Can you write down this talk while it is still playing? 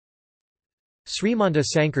Srimanta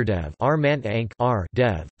Sankardev R.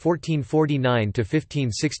 Dev,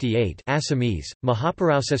 1449–1568 Assamese,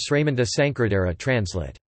 Mahaparausa Srimanta Sankardera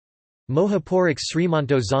translate. Mohaporik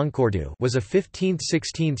Srimanto Zongkordu was a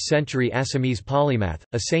 15th–16th century Assamese polymath,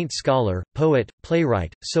 a saint scholar, poet,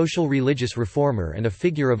 playwright, social religious reformer and a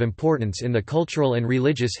figure of importance in the cultural and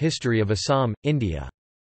religious history of Assam, India.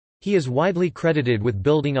 He is widely credited with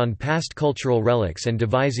building on past cultural relics and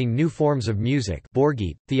devising new forms of music,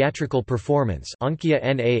 Borgit, theatrical performance, Ankia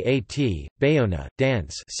Naat, Bayona,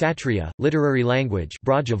 dance, Satriya, literary language,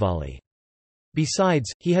 Brajavali.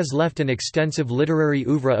 Besides, he has left an extensive literary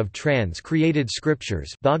oeuvre of trans-created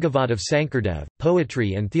scriptures, Bhagavad of Sankardev,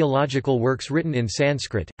 poetry and theological works written in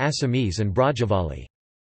Sanskrit, Assamese and Brajavali.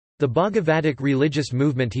 The Bhagavadic religious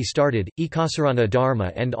movement he started, iEkasarana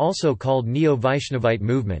Dharma and also called Neo-Vaishnavite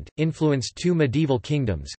movement, influenced two medieval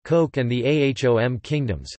kingdoms, Koch and the Ahom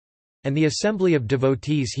kingdoms, and the assembly of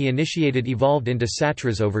devotees he initiated evolved into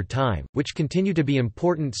satras over time, which continue to be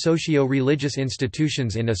important socio-religious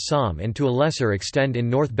institutions in Assam and to a lesser extent in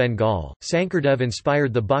North Bengal. Sankardev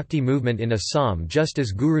inspired the Bhakti movement in Assam just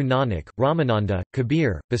as Guru Nanak, Ramananda,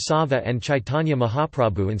 Kabir, Basava and Chaitanya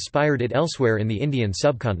Mahaprabhu inspired it elsewhere in the Indian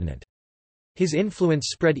subcontinent. His influence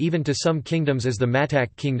spread even to some kingdoms as the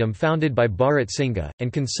Matak kingdom founded by Bharat Singha,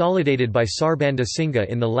 and consolidated by Sarbanda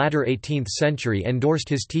Singha in the latter 18th century endorsed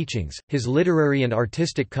his teachings. His literary and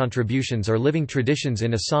artistic contributions are living traditions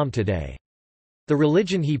in Assam today. The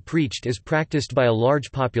religion he preached is practiced by a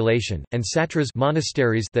large population, and satras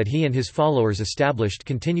monasteries that he and his followers established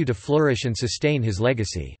continue to flourish and sustain his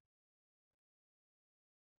legacy.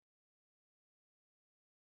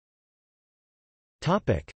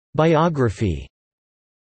 Biography.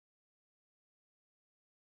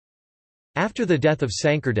 After the death of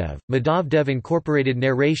Sankardev, Madhavdev incorporated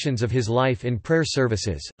narrations of his life in prayer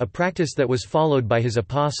services, a practice that was followed by his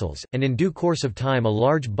apostles, and in due course of time a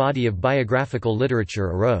large body of biographical literature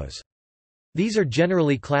arose. These are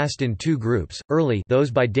generally classed in two groups, early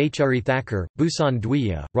those by Dechari Thakur, Bhusan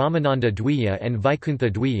Dwiya, Ramananda Dwiya and Vaikuntha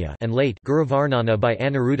Dwiya, and late Guruvarnana by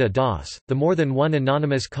Aniruddha Das, the more than one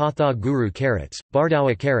anonymous Katha Guru Karats,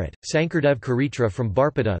 Bordowa Karat, Sankardev Charitra from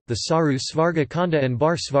Barpada, the Saru Svarga Kanda and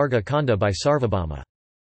Bar Svarga Kanda by Sarvabhauma.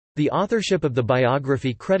 The authorship of the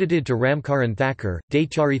biography credited to Ramkaran Thakur,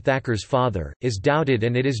 Dechari Thakur's father, is doubted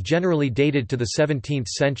and it is generally dated to the 17th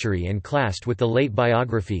century and classed with the late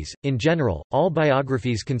biographies. In general, all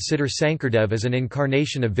biographies consider Sankardev as an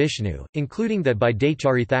incarnation of Vishnu, including that by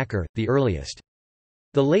Dechari Thakur, the earliest.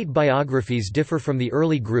 The late biographies differ from the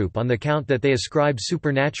early group on the count that they ascribe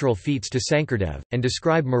supernatural feats to Sankardev, and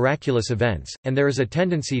describe miraculous events, and there is a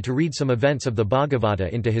tendency to read some events of the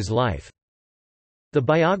Bhagavata into his life. The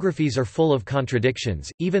biographies are full of contradictions,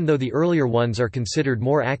 even though the earlier ones are considered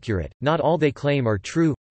more accurate, not all they claim are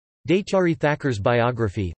true. Dechari Thakur's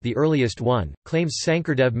biography, the earliest one, claims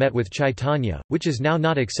Sankardev met with Chaitanya, which is now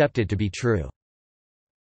not accepted to be true.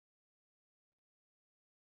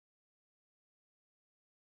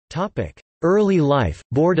 Early life,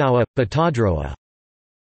 Bordowa, Batadrowa.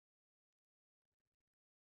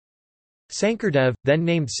 Sankardev, then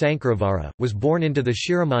named Sankaravara, was born into the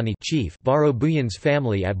Shiromani chief Baro-Bhuyan's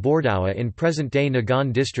family at Bordowa in present-day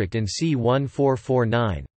Nagan district in c.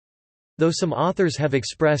 1449. Though some authors have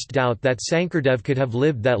expressed doubt that Sankardev could have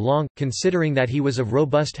lived that long, considering that he was of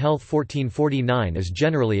robust health, 1449 is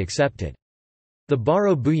generally accepted. The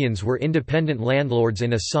Baro-Bhuyans were independent landlords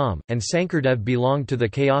in Assam, and Sankardev belonged to the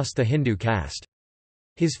Kayastha Hindu caste.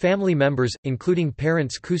 His family members, including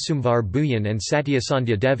parents Kusumvar Bhuyan and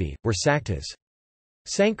Satyasandhya Devi, were Saktas.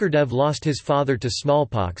 Sankardev lost his father to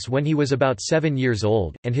smallpox when he was about 7 years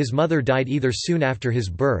old, and his mother died either soon after his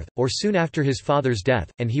birth, or soon after his father's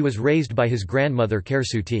death, and he was raised by his grandmother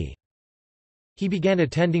Kersuti. He began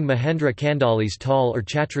attending Mahendra Kandali's Tal or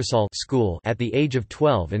Chatrasal school at the age of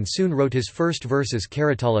 12 and soon wrote his first verses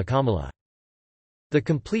Karatala Kamala. The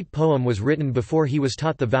complete poem was written before he was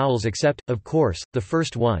taught the vowels except, of course, the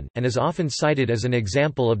first one, and is often cited as an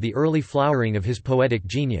example of the early flowering of his poetic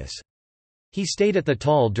genius. He stayed at the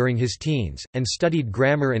Tal during his teens, and studied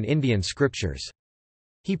grammar and Indian scriptures.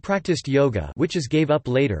 He practiced yoga, which is gave up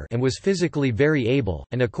later, and was physically very able,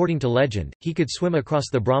 and according to legend, he could swim across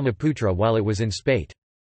the Brahmaputra while it was in spate.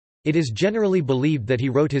 It is generally believed that he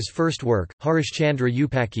wrote his first work, Harishchandra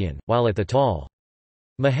Upakhyan, while at the Tal.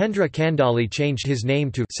 Mahendra Kandali changed his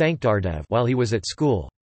name to Sankardev while he was at school.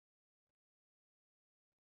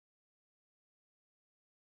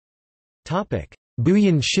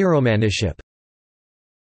 Bhuyan Shiromaniship.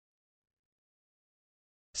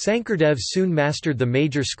 Sankardev soon mastered the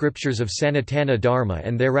major scriptures of Sanatana Dharma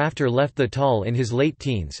and thereafter left the Tal in his late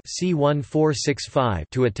teens c. 1465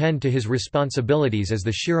 to attend to his responsibilities as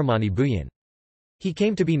the Shiromani Bhuyan. He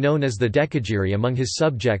came to be known as the Dekagiri among his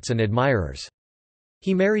subjects and admirers.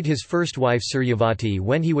 He married his first wife Suryavati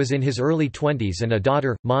when he was in his early 20s, and a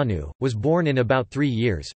daughter, Manu, was born in about 3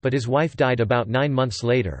 years, but his wife died about 9 months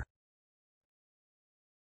later.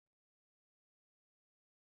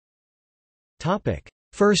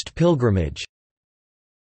 First pilgrimage.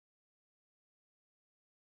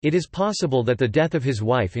 It is possible that the death of his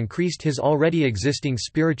wife increased his already existing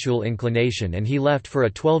spiritual inclination and he left for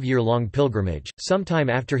a 12-year-long pilgrimage, sometime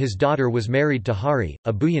after his daughter was married to Hari,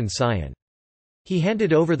 a Bhuyan scion. He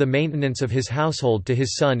handed over the maintenance of his household to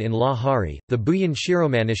his son-in-law Hari, the Bhuyan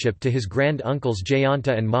Shiromaniship to his grand-uncles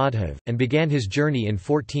Jayanta and Madhav, and began his journey in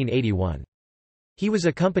 1481. He was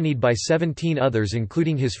accompanied by 17 others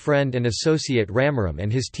including his friend and associate Ramaram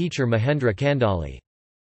and his teacher Mahendra Kandali.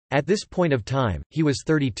 At this point of time, he was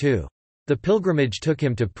 32. The pilgrimage took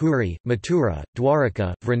him to Puri, Mathura,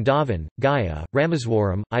 Dwaraka, Vrindavan, Gaya,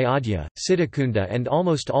 Rameswaram, Ayodhya, Siddhakunda and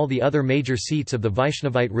almost all the other major seats of the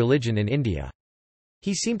Vaishnavite religion in India.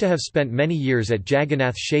 He seemed to have spent many years at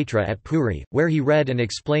Jagannath Kshetra at Puri, where he read and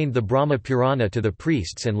explained the Brahma Purana to the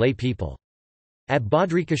priests and lay people. At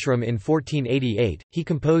Badrikashram in 1488, he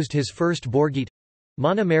composed his first Borgit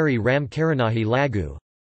Mana Mary Ram Karanahi Lagu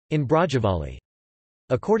in Brajavali.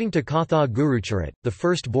 According to Katha Gurucharit, the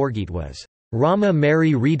first Borgit was Rama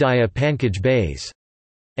Mary Hridaya Pankaj Bays,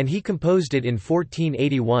 and he composed it in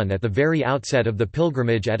 1481 at the very outset of the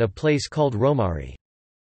pilgrimage at a place called Romari.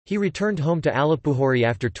 He returned home to Alipuhari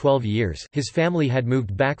after 12 years. His family had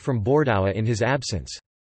moved back from Bordowa in his absence.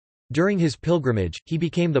 During his pilgrimage, he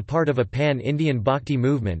became the part of a pan-Indian bhakti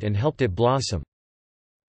movement and helped it blossom.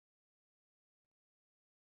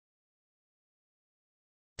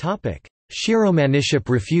 Shiromaniship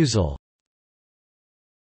refusal.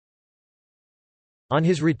 On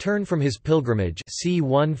his return from his pilgrimage c.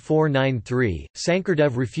 1493,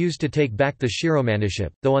 Sankardev refused to take back the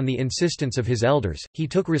Shiromaniship, though on the insistence of his elders, he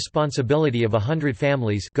took responsibility of 100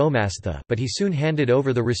 families but he soon handed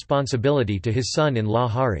over the responsibility to his son-in-law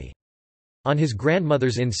Hari. On his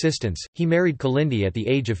grandmother's insistence, he married Kalindi at the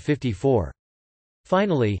age of 54.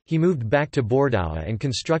 Finally, he moved back to Bordowa and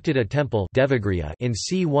constructed a temple in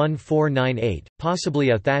c. 1498, possibly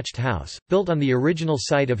a thatched house, built on the original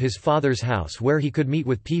site of his father's house where he could meet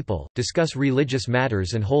with people, discuss religious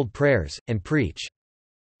matters and hold prayers, and preach.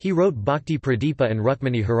 He wrote Bhakti Pradipa and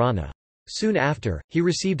Rukmani Harana. Soon after, he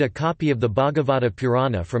received a copy of the Bhagavata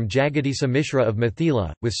Purana from Jagadisa Mishra of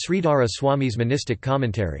Mithila, with Sridhara Swami's monistic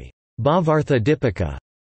commentary, Bhavartha Dipika.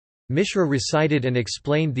 Mishra recited and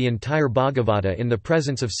explained the entire Bhagavata in the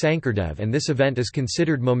presence of Sankardev, and this event is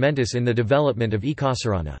considered momentous in the development of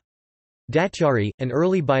iEkasarana. Datyari, an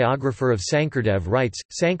early biographer of Sankardev, writes,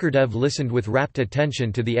 Sankardev listened with rapt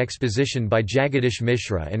attention to the exposition by Jagadish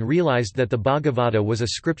Mishra and realized that the Bhagavata was a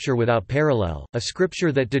scripture without parallel, a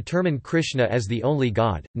scripture that determined Krishna as the only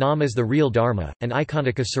God, Nam as the real Dharma, and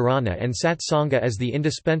iKasarana and Satsanga as the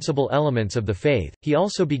indispensable elements of the faith. He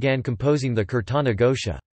also began composing the Kirtana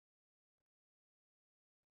Ghosha.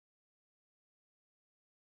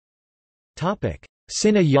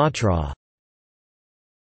 iCihna-yatra.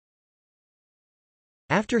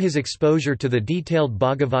 After his exposure to the detailed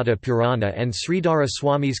Bhagavata Purana and Sridhara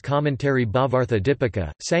Swami's commentary Bhavartha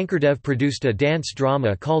Dipika, Sankardev produced a dance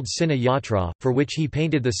drama called iCihna-yatra, for which he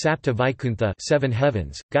painted the Sapta Vaikuntha 7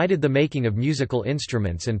 heavens, guided the making of musical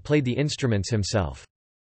instruments and played the instruments himself.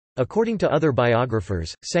 According to other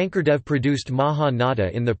biographers, Sankardev produced Maha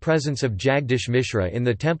Nada in the presence of Jagdish Mishra in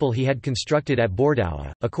the temple he had constructed at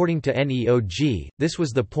Bordowa. According to Neog, this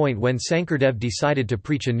was the point when Sankardev decided to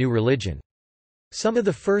preach a new religion. Some of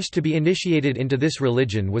the first to be initiated into this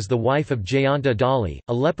religion was the wife of Jayanta Dali,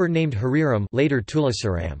 a leper named Hariram, later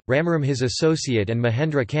Tulasaram, Ramaram his associate, and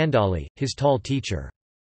Mahendra Kandali, his tall teacher.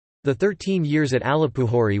 The 13 years at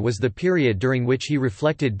Alipuhari was the period during which he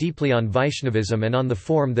reflected deeply on Vaishnavism and on the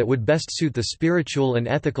form that would best suit the spiritual and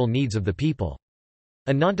ethical needs of the people.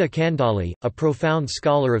 Ananta Kandali, a profound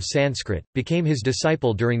scholar of Sanskrit, became his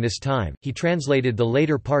disciple during this time. He translated the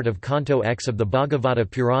later part of Canto X of the Bhagavata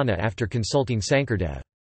Purana after consulting Sankardev.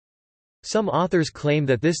 Some authors claim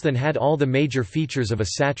that this then had all the major features of a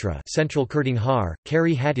satra, central Kirtanghar,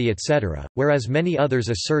 Kari Hatti, etc., whereas many others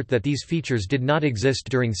assert that these features did not exist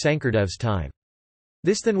during Sankardev's time.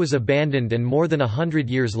 This then was abandoned, and more than 100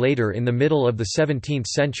 years later, in the middle of the 17th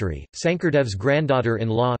century, Sankardev's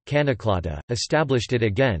granddaughter-in-law, Kanaklada, established it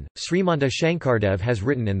again. Srimanta Sankardev has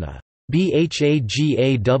written in the Bhagawat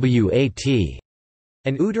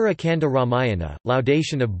An Uttarakhanda Ramayana,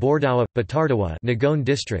 laudation of Bordowa, Batadrowa Nagaon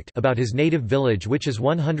district about his native village, which is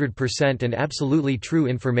 100% and absolutely true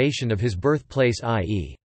information of his birthplace,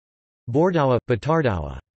 i.e. Bordowa,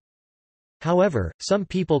 Batadrowa. However, some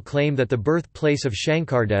people claim that the birthplace of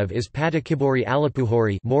Sankardev is Patakibori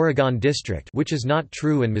Alipuhori Moragan district, which is not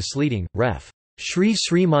true and misleading. Ref. Shri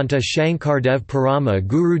Srimanta Sankardev Parama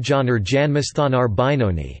Gurujanar Janmasthanar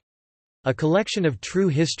Binoni. A collection of true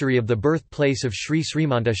history of the birthplace of Shri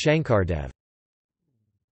Srimanta Sankardev.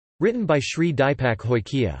 Written by Shri Dipak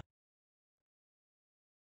Hoikia.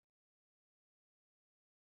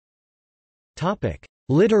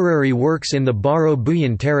 Literary works in the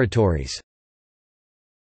Baro-Bhuyan territories.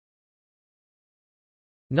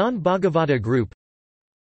 Non-Bhagavata group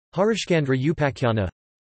Harishcandra Upakhyana,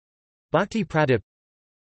 Bhakti Pradip,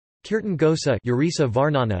 Kirtan Gosa Urisa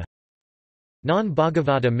Varnana.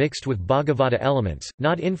 Non-Bhagavata mixed with Bhagavata elements,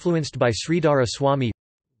 not influenced by Sridhara Swami.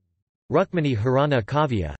 Rukmani Harana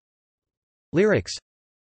Kavya. Lyrics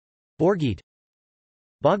Borgit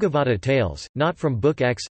Bhagavata tales, not from Book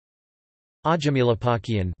X.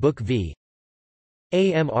 Ajamilapakyan Book V.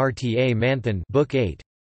 Amrta Manthan Book 8.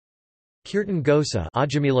 Kirtan Gosa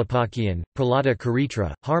Ajamilapakyan, Pralada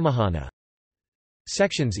Karitra, Harmahana.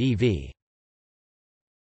 Sections EV.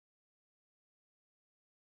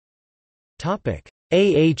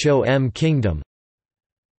 Ahom Kingdom.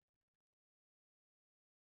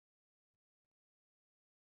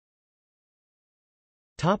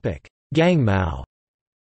 Gangmau.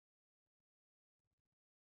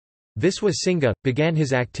 Viswa Singha began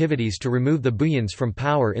his activities to remove the Bhuyans from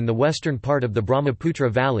power in the western part of the Brahmaputra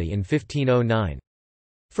Valley in 1509.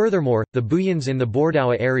 Furthermore, the Bhuyans in the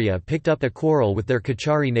Bordowa area picked up a quarrel with their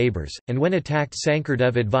Kachari neighbours, and when attacked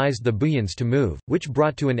Sankardev advised the Bhuyans to move, which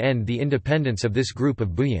brought to an end the independence of this group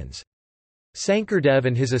of Bhuyans. Sankardev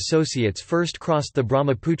and his associates first crossed the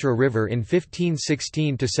Brahmaputra River in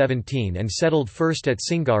 1516–17 and settled first at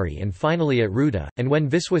Singari and finally at Ruda, and when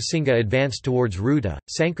Viswa Singha advanced towards Ruda,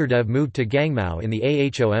 Sankardev moved to Gangmau in the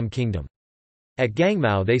Ahom kingdom. At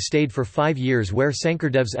Gangmau they stayed for 5 years, where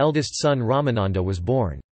Sankardev's eldest son Ramananda was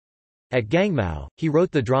born. At Gangmau, he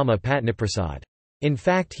wrote the drama Patniprasad. In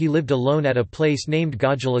fact, he lived alone at a place named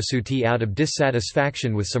Gajalasuti out of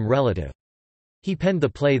dissatisfaction with some relative. He penned the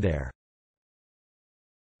play there.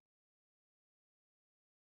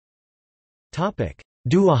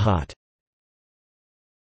 Dhuwahat.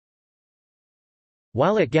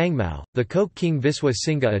 While at Gangmau, the Koch king Viswa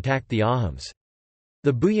Singha attacked the Ahoms.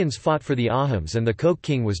 The Bhuyans fought for the Ahoms and the Koch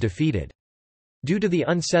king was defeated. Due to the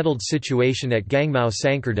unsettled situation at Gangmau,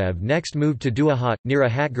 Sankardev next moved to Dhuwahat, near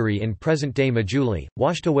Ahatgiri in present-day Majuli,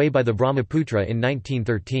 washed away by the Brahmaputra in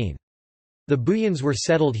 1913. The Bhuyans were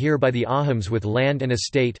settled here by the Ahoms with land and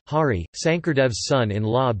estate. Hari, Sankardev's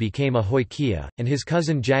son-in-law, became a Hoikia, and his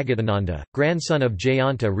cousin Jagadananda, grandson of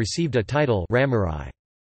Jayanta, received a title Ramarai.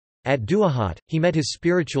 At Dhuwahat, he met his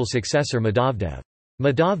spiritual successor Madhavdev.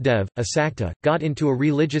 Madhavdev, a Sakta, got into a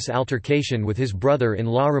religious altercation with his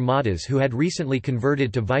brother-in-law Ramadas, who had recently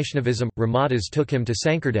converted to Vaishnavism. Ramadas took him to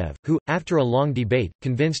Sankardev, who, after a long debate,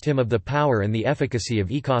 convinced him of the power and the efficacy of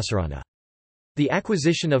iEkasarana. The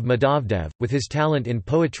acquisition of Madhavdev, with his talent in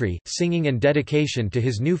poetry, singing and dedication to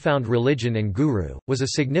his newfound religion and guru, was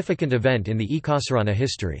a significant event in the iEkasarana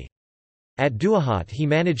history. At Dhuwahat he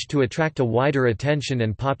managed to attract a wider attention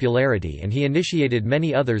and popularity, and he initiated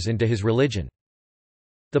many others into his religion.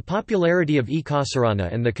 The popularity of iEkasarana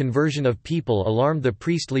and the conversion of people alarmed the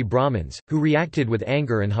priestly Brahmins, who reacted with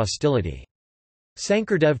anger and hostility.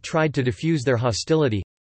 Sankardev tried to diffuse their hostility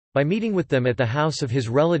by meeting with them at the house of his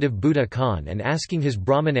relative Buddha Khan and asking his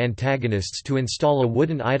Brahmin antagonists to install a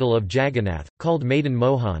wooden idol of Jagannath, called Madan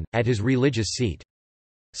Mohan, at his religious seat.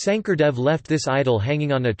 Sankardev left this idol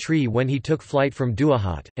hanging on a tree when he took flight from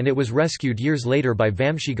Dhuwahat, and it was rescued years later by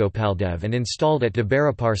Vamshigopaldev and installed at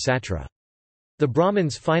Dabarapar Satra. The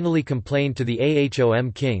Brahmins finally complained to the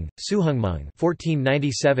Ahom king, Suhungmung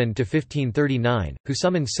 (1497–1539), who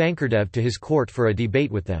summoned Sankardev to his court for a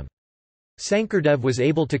debate with them. Sankardev was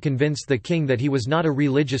able to convince the king that he was not a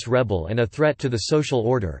religious rebel and a threat to the social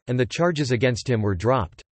order, and the charges against him were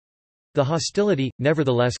dropped. The hostility,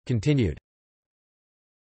 nevertheless, continued.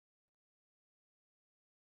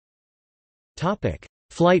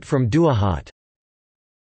 Flight from Dhuwahat.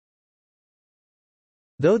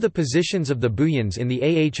 Though the positions of the Bhuyans in the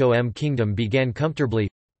Ahom kingdom began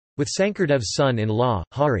comfortably—with Sankardev's son-in-law,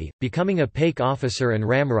 Hari, becoming a Paik officer and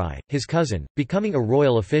Ramrai, his cousin, becoming a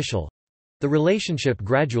royal official—the relationship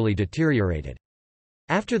gradually deteriorated.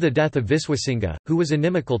 After the death of Viswasingha, who was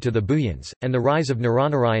inimical to the Bhuyans, and the rise of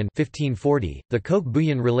Naranarayan 1540, the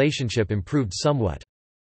Koch-Bhuyan relationship improved somewhat.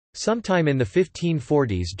 Sometime in the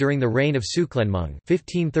 1540s during the reign of Suklenmung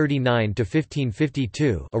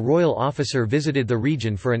 (1539–1552), a royal officer visited the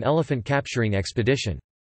region for an elephant capturing expedition.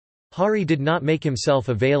 Hari did not make himself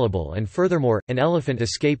available and furthermore, an elephant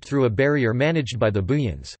escaped through a barrier managed by the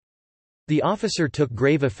Bhuyans. The officer took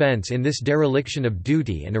grave offence in this dereliction of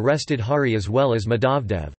duty and arrested Hari as well as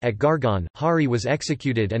Madhavdev. At Gargaon, Hari was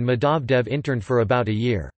executed and Madhavdev interned for about a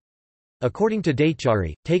year. According to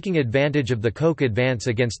Daityari, taking advantage of the Koch advance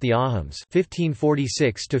against the Ahoms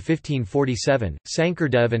 1546–1547,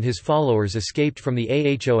 Sankardev and his followers escaped from the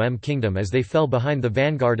Ahom kingdom as they fell behind the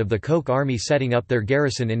vanguard of the Koch army setting up their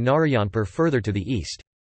garrison in Narayanpur further to the east.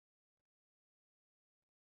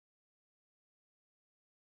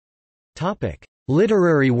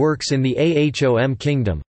 Literary works in the Ahom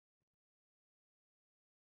kingdom.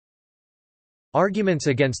 Arguments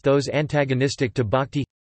against those antagonistic to Bhakti.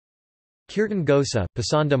 Kirtan Gosa,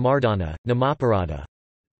 Pasanda Mardana, Namaparada.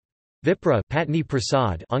 Vipra, Patni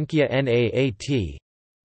Prasad, Ankia Naat.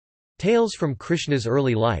 Tales from Krishna's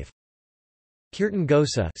early life. Kirtan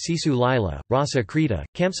Gosa, Sisu Lila, Rasa Krita,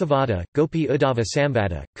 Kamsavada, Gopi Uddhava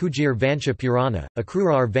Samvada, Kujir Vansha Purana,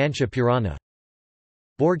 Akrurar Vansha Purana.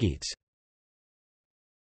 Borgeets.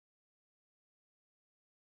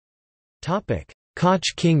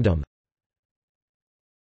 Koch kingdom.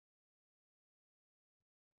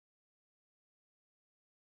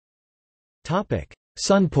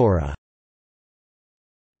 Sunpora.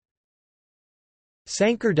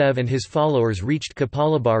 Sankardev and his followers reached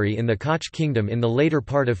Kapalabari in the Koch kingdom in the later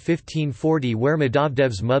part of 1540 where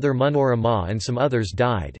Madhavdev's mother Munora Ma and some others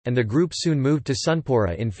died, and the group soon moved to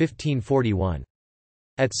Sunpora in 1541.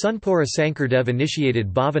 At Sunpora Sankardev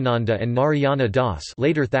initiated Bhavananda and Narayana Das,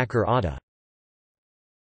 later Thakur Adda.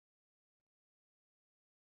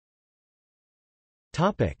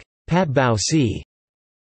 Patbausi.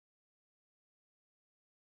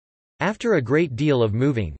 After a great deal of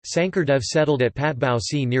moving, Sankardev settled at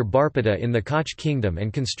Patbausi near Barpata in the Koch kingdom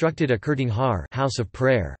and constructed a Kirtan Har, house of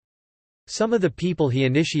prayer. Some of the people he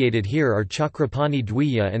initiated here are Chakrapani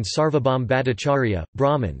Dwiya and Sarvabhaum Bhattacharya,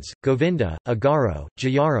 Brahmins, Govinda, Agaro,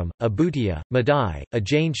 Jayaram, Abhutiya, Madai,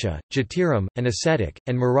 Ajainsha, Jatiram, an ascetic,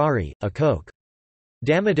 and Murari, a Koch.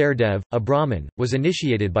 Damodardev, a Brahmin, was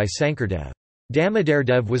initiated by Sankardev.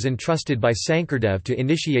 Damodardev was entrusted by Sankardev to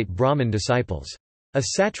initiate Brahmin disciples. A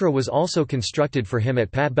satra was also constructed for him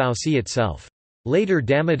at Patbausi itself. Later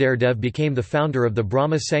Damodardev became the founder of the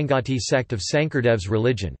Brahma Sangati sect of Sankardev's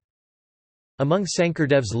religion. Among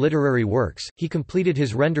Sankardev's literary works, he completed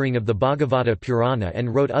his rendering of the Bhagavata Purana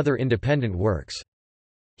and wrote other independent works.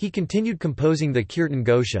 He continued composing the Kirtan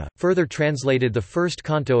Ghosha, further translated the first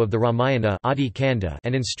canto of the Ramayana Adi Kanda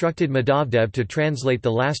and instructed Madhavdev to translate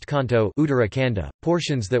the last canto Uttara Kanda,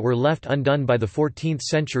 portions that were left undone by the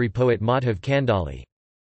 14th-century poet Madhav Kandali.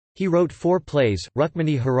 He wrote 4 plays,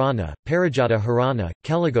 Rukmini Harana, Parijata Harana,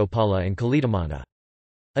 Keligopala and Kalidamana.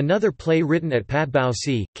 Another play written at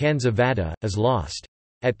Patbausi, Kanza Vada, is lost.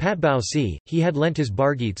 At Patbausi, he had lent his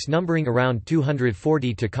Bargeets numbering around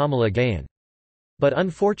 240 to Kamala Gayan. But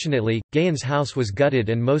unfortunately, Gayan's house was gutted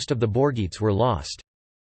and most of the Borgeets were lost.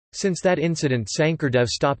 Since that incident Sankardev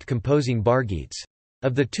stopped composing Bargeets.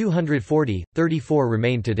 Of the 240, 34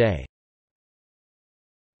 remain today.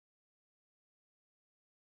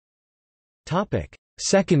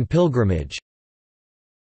 Second pilgrimage.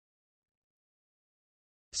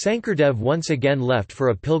 Sankardev once again left for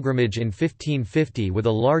a pilgrimage in 1550 with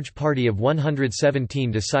a large party of 117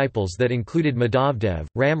 disciples that included Madhavdev,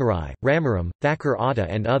 Ramarai, Ramaram, Thakur Adda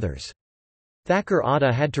and others. Thakur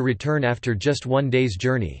Adda had to return after just 1 day's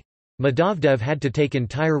journey. Madhavdev had to take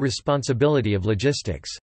entire responsibility of logistics.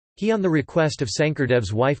 He on the request of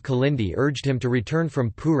Sankardev's wife Kalindi urged him to return from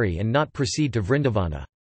Puri and not proceed to Vrindavana.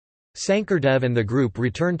 Sankardev and the group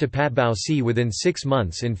returned to Patbausi within 6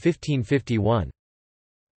 months in 1551.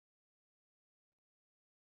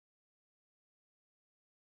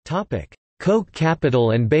 Koch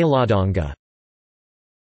capital and Bheladanga.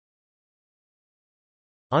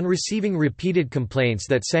 On receiving repeated complaints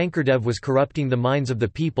that Sankardev was corrupting the minds of the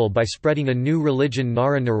people by spreading a new religion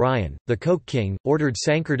Nara Narayan, the Koch king, ordered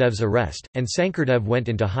Sankardev's arrest, and Sankardev went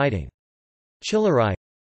into hiding. Chilarai,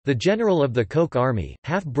 the general of the Koch army,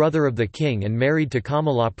 half-brother of the king and married to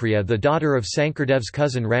Kamalapriya the daughter of Sankardev's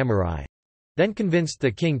cousin Ramarai, then convinced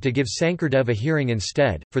the king to give Sankardev a hearing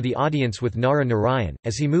instead, for the audience with Nara Narayan.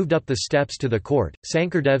 As he moved up the steps to the court,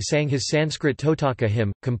 Sankardev sang his Sanskrit Totaka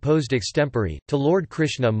hymn, composed extempore, to Lord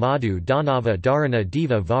Krishna Madhu Danava Dharana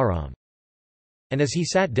Diva Varam. And as he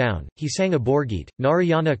sat down, he sang a Borgeet,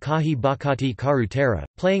 Narayana Kahi Bhakati Karutera,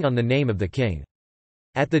 playing on the name of the king.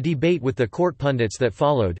 At the debate with the court pundits that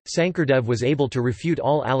followed, Sankardev was able to refute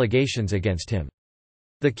all allegations against him.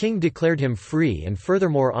 The king declared him free and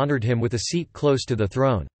furthermore honoured him with a seat close to the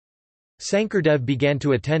throne. Sankardev began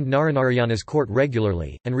to attend Naranarayana's court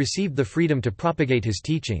regularly, and received the freedom to propagate his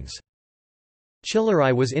teachings.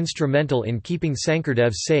 Chilarai was instrumental in keeping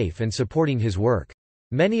Sankardev safe and supporting his work.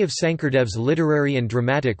 Many of Sankardev's literary and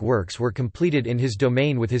dramatic works were completed in his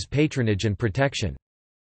domain with his patronage and protection.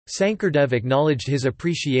 Sankardev acknowledged his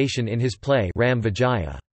appreciation in his play Ram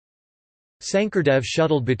Vijaya. Sankardev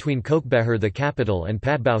shuttled between Kochbehar the capital and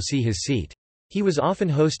Patbausi his seat. He was often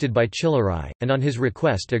hosted by Chilarai, and on his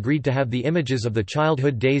request agreed to have the images of the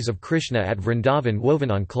childhood days of Krishna at Vrindavan woven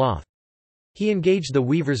on cloth. He engaged the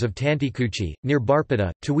weavers of Tantikuchi, near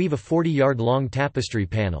Barpada, to weave a 40-yard-long tapestry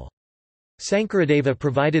panel. Sankaradeva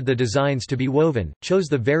provided the designs to be woven, chose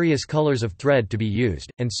the various colors of thread to be used,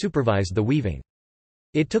 and supervised the weaving.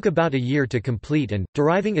 It took about a year to complete and,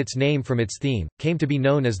 deriving its name from its theme, came to be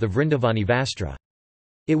known as the Vrindavani Vastra.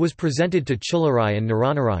 It was presented to Chilarai and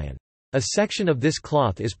Naranarayan. A section of this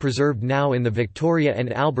cloth is preserved now in the Victoria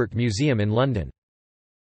and Albert Museum in London.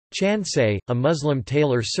 Chansey, a Muslim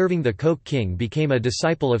tailor serving the Koch king, became a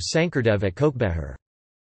disciple of Sankardev at Kochbehar.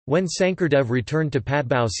 When Sankardev returned to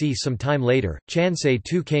Patbausi some time later, Chansey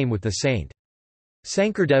too came with the saint.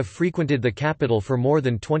 Sankardev frequented the capital for more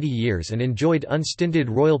than 20 years and enjoyed unstinted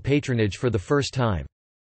royal patronage for the first time.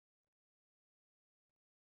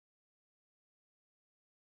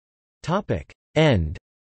 End.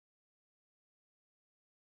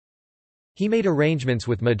 He made arrangements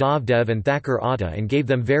with Madhavdev and Thakur Atta and gave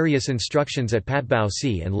them various instructions at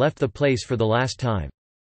Patbausi and left the place for the last time.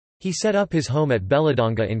 He set up his home at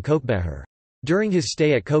Bheladanga in Kochbehar. During his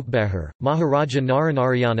stay at Kochbehar, Maharaja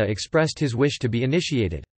Naranarayana expressed his wish to be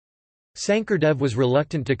initiated. Sankardev was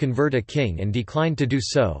reluctant to convert a king and declined to do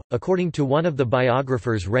so. According to one of the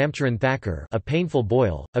biographers, Ramcharan Thakur, a painful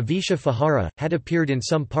boil, a Visha Fahara, had appeared in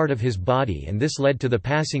some part of his body, and this led to the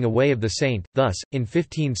passing away of the saint. Thus, in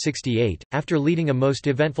 1568, after leading a most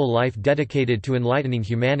eventful life dedicated to enlightening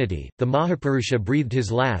humanity, the Mahapurusha breathed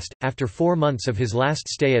his last, after 4 months of his last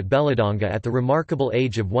stay at Bheladanga at the remarkable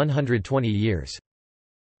age of 120 years.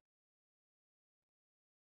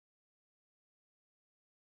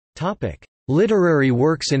 Literary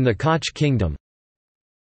works in the Koch kingdom.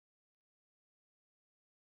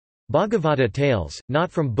 Bhagavata Tales,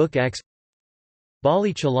 not from Book X.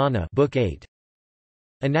 Bali Chalana, Book 8.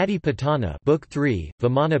 Anati Patana, Book 3,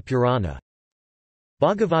 Vamana Purana.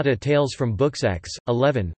 Bhagavata Tales from Books X,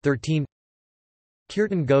 11, 13.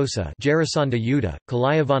 Kirtan Gosa, Jarasandha Yuddha,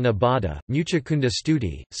 Kalayavana Bada, Muchakunda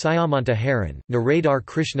Stuti, Syamanta Haran, Naradar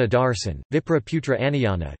Krishna Darsan, Vipra Putra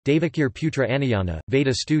Anayana, Devakir Putra Anayana,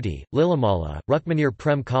 Veda Stuti, Lilamala, Rukmanir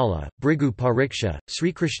Prem Kala, Brigu Pariksha,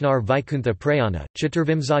 Srikrishnar Vaikuntha Prayana,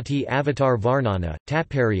 Chaturvimsati Avatar Varnana,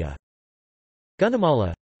 Tatparya.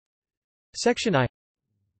 Gunamala. Section I.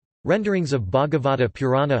 Renderings of Bhagavata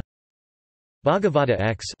Purana. Bhagavata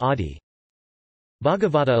X Adi.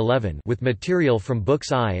 Bhagavata 11 with material from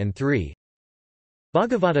books I and 3.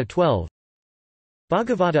 Bhagavata 12.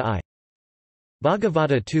 Bhagavata I.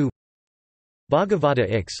 Bhagavata 2. Bhagavata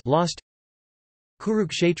X lost.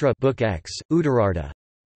 Kurukshetra Book X, Uttarartha.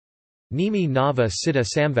 Nimi Nava Siddha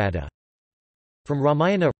Samvada. From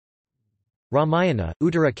Ramayana. Ramayana,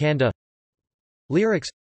 Uttarakanda. Lyrics.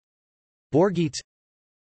 Borgeets.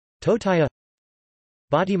 Totaya.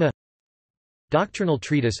 Bhattima. Doctrinal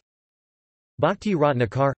treatise. Bhakti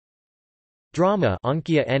Ratnakar. Drama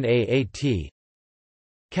Ankia Naat.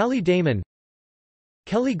 Kali Daman.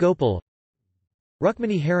 Kelly Gopal.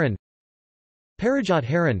 Rukmani Haran. Parijat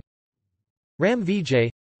Haran. Ram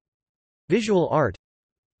Vijay. Visual art.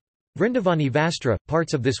 Vrindavani Vastra.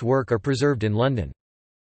 Parts of this work are preserved in London.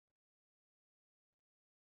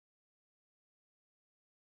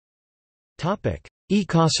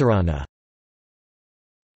 iEkasarana.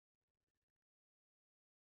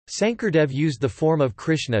 Sankardev used the form of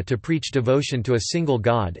Krishna to preach devotion to a single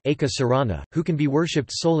god, iEkasarana, who can be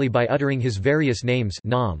worshipped solely by uttering his various names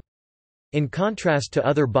nam. In contrast to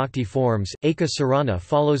other bhakti forms, iEkasarana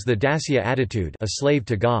follows the Dasya attitude, a slave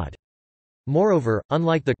to God. Moreover,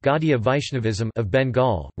 unlike the Gaudiya Vaishnavism of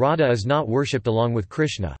Bengal, Radha is not worshipped along with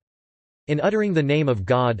Krishna. In uttering the name of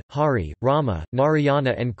God, Hari, Rama,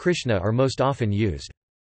 Narayana and Krishna are most often used.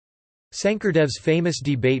 Sankardev's famous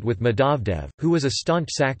debate with Madhavdev, who was a staunch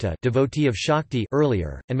Sakta devotee of Shakti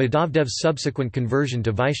earlier, and Madhavdev's subsequent conversion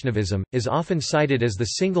to Vaishnavism, is often cited as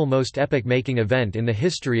the single most epoch-making event in the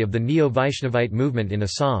history of the Neo-Vaishnavite movement in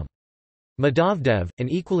Assam. Madhavdev, an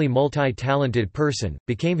equally multi-talented person,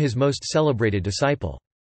 became his most celebrated disciple.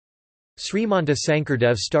 Srimanta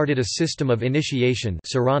Sankardev started a system of initiation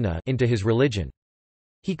into his religion.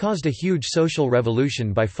 He caused a huge social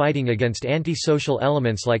revolution by fighting against anti-social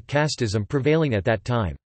elements like casteism prevailing at that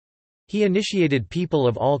time. He initiated people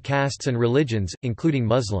of all castes and religions, including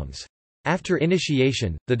Muslims. After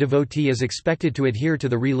initiation, the devotee is expected to adhere to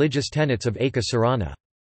the religious tenets of iEkasarana.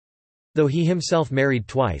 Though he himself married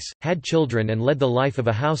twice, had children and led the life of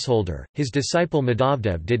a householder, his disciple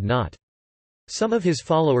Madhavdev did not. Some of his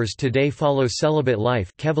followers today follow celibate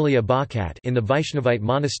life in the Vaishnavite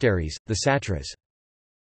monasteries, the Satras.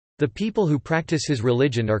 The people who practice his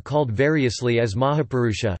religion are called variously as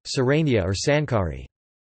Mahapurusha, Saranya or Sankari.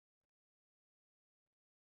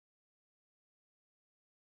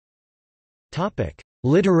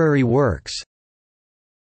 Literary works.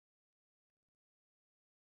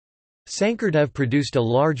 Sankardev produced a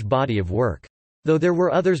large body of work. Though there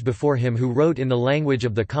were others before him who wrote in the language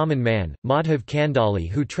of the common man, Madhav Kandali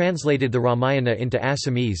who translated the Ramayana into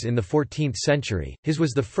Assamese in the 14th century, his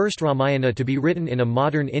was the first Ramayana to be written in a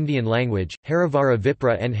modern Indian language, Harivara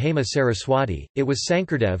Vipra and Hema Saraswati. It was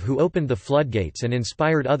Sankardev who opened the floodgates and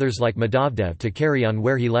inspired others like Madhavdev to carry on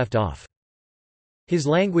where he left off. His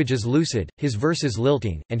language is lucid, his verses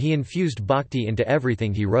lilting, and he infused bhakti into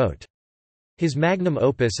everything he wrote. His magnum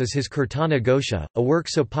opus is his Kirtana Ghosha, a work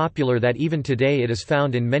so popular that even today it is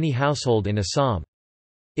found in many households in Assam.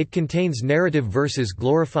 It contains narrative verses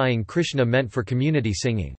glorifying Krishna meant for community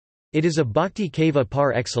singing. It is a bhakti kava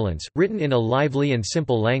par excellence, written in a lively and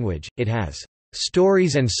simple language. It has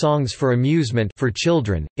stories and songs for amusement for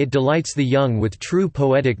children, it delights the young with true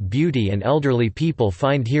poetic beauty, and elderly people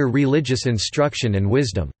find here religious instruction and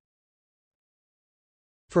wisdom.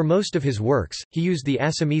 For most of his works, he used the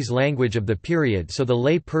Assamese language of the period so the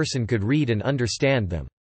lay person could read and understand them.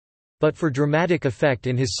 But for dramatic effect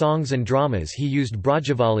in his songs and dramas he used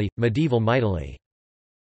Brajavali, medieval Maithili.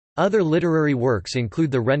 Other literary works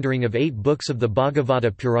include the rendering of 8 books of the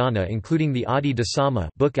Bhagavata Purana including the Adi Dasama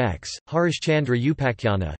Book X, Harishchandra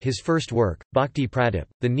Upakhyana his first work, Bhakti Pradip,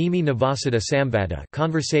 the Nimi Navasada Samvada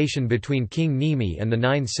conversation between King Nimi and the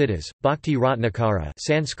 9 Siddhas, Bhakti Ratnakara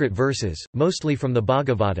Sanskrit verses, mostly from the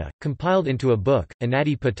Bhagavata, compiled into a book,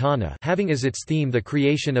 Anadi Patana having as its theme the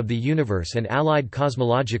creation of the universe and allied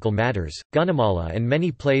cosmological matters, Gunamala and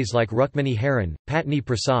many plays like Rukmani Haran, Patni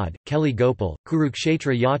Prasad, Keli Gopal,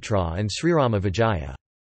 Kurukshetra Yatra and Srirama Vijaya.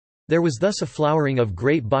 There was thus a flowering of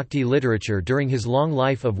great bhakti literature during his long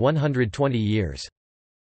life of 120 years.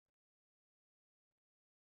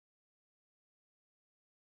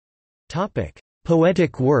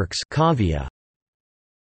 Poetic works kavya.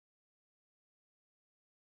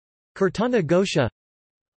 Kirtana Ghosha,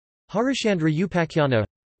 Harishandra Upakhyana,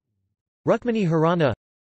 Rukmani Harana,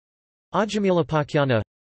 Ajamilapakyana,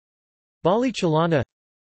 Bali Chalana,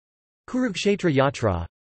 Kurukshetra Yatra,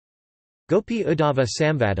 Gopi Uddhava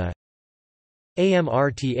Samvada,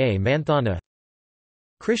 Amrta Manthana,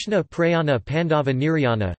 Krishna Prayana Pandava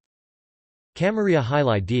Niryana, Kamariya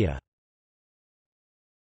Hilai Dia.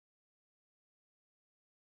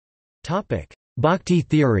 Bhakti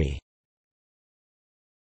theory.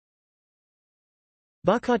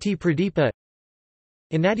 Bhakti Pradipa,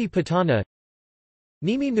 Anadi Patana,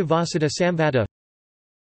 Nimi Nivasada Samvada,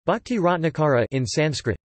 Bhakti Ratnakara in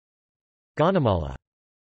Sanskrit, Ganamala.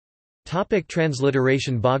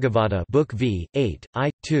 Transliteration Bhagavata Book V, 8, I,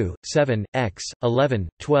 2, 7, X, 11,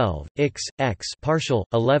 12, X, X partial,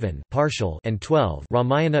 11 partial and 12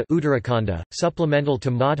 Ramayana Uttarakhanda, supplemental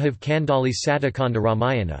to Madhav Kandali's Satakanda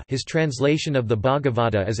Ramayana. His translation of the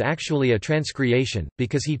Bhagavata is actually a transcreation,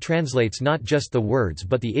 because he translates not just the words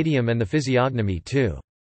but the idiom and the physiognomy too.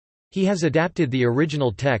 He has adapted the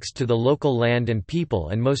original text to the local land and people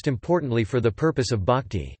and most importantly for the purpose of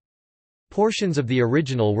bhakti. Portions of the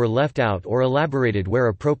original were left out or elaborated where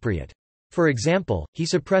appropriate. For example, he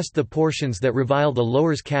suppressed the portions that revile the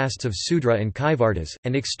lower castes of Sudra and Kaivartas,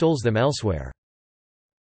 and extols them elsewhere.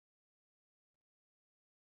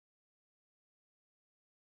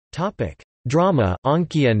 Drama,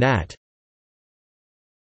 Ankia Nat.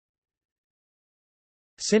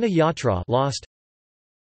 Ichihna-yatra lost.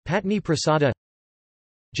 Patni Prasada,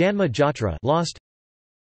 Janma Jatra lost.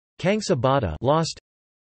 Kangsa Bada lost.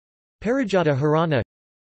 Parijata Harana,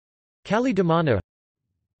 Kali Damana,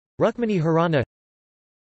 Rukmani Harana,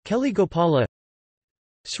 Keli Gopala,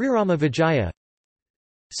 Srirama Vijaya.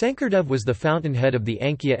 Sankardev was the fountainhead of the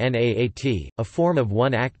Ankia Naat, a form of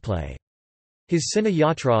one-act play. His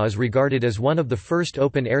Ichihna-yatra is regarded as one of the first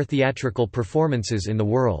open-air theatrical performances in the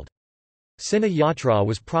world. Ichihna-yatra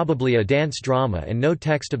was probably a dance drama and no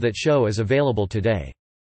text of that show is available today.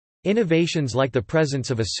 Innovations like the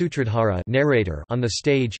presence of a sutradhara narrator on the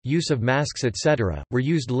stage, use of masks etc., were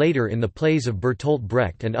used later in the plays of Bertolt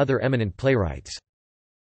Brecht and other eminent playwrights.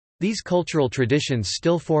 These cultural traditions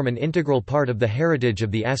still form an integral part of the heritage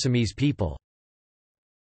of the Assamese people.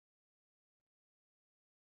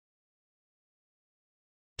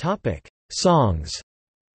 Songs.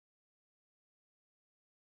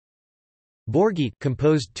 Borgit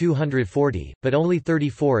composed 240, but only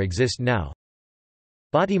 34 exist now.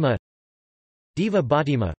 Bhatima, Diva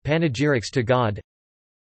Bhatima, panegyrics to God.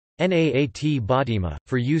 Naat Bhatima,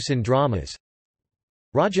 for use in dramas.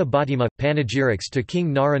 Raja Bhatima, panegyrics to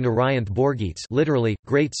King Nara Narayanth Borgits, literally,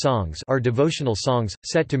 great songs, are devotional songs,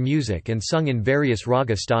 set to music and sung in various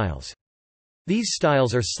raga styles. These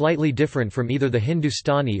styles are slightly different from either the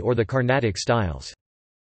Hindustani or the Carnatic styles.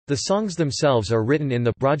 The songs themselves are written in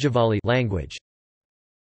the Brajavali language.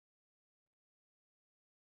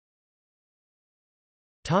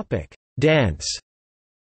 Dance.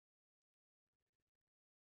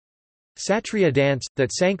 Satriya dance,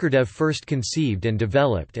 that Sankardev first conceived and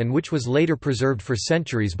developed and which was later preserved for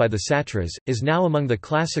centuries by the Satras, is now among the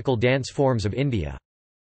classical dance forms of India.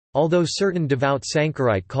 Although certain devout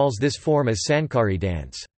Sankarite calls this form as Sankari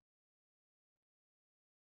dance.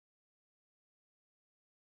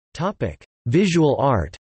 Visual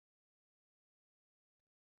art.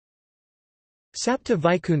 Sapta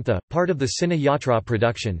Vaikuntha, part of the Ichhina-yatra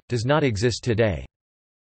production, does not exist today.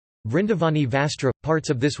 Vrindavani Vastra, parts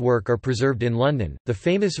of this work are preserved in London. The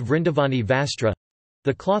famous Vrindavani Vastra,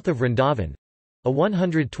 the cloth of Vrindavan, a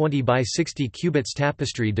 120 by 60 cubits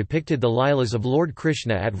tapestry depicted the Lilas of Lord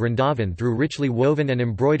Krishna at Vrindavan through richly woven and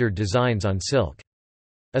embroidered designs on silk.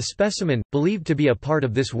 A specimen, believed to be a part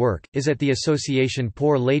of this work, is at the Association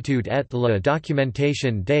pour l'étude et la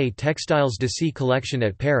documentation des textiles d'ici collection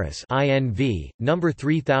at Paris INV, No.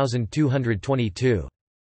 3222.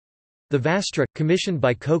 The Vastra, commissioned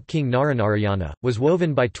by Koch King Naranarayana, was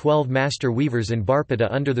woven by 12 master weavers in Barpeta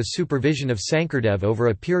under the supervision of Sankardev over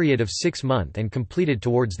a period of 6 months and completed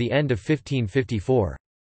towards the end of 1554.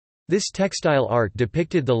 This textile art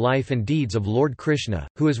depicted the life and deeds of Lord Krishna,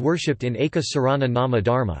 who is worshipped in iEkasarana Nama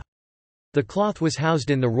Dharma. The cloth was housed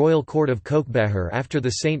in the royal court of Kokbehar after the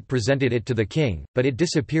saint presented it to the king, but it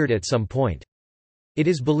disappeared at some point. It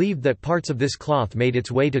is believed that parts of this cloth made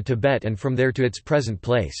its way to Tibet and from there to its present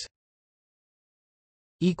place.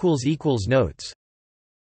 Notes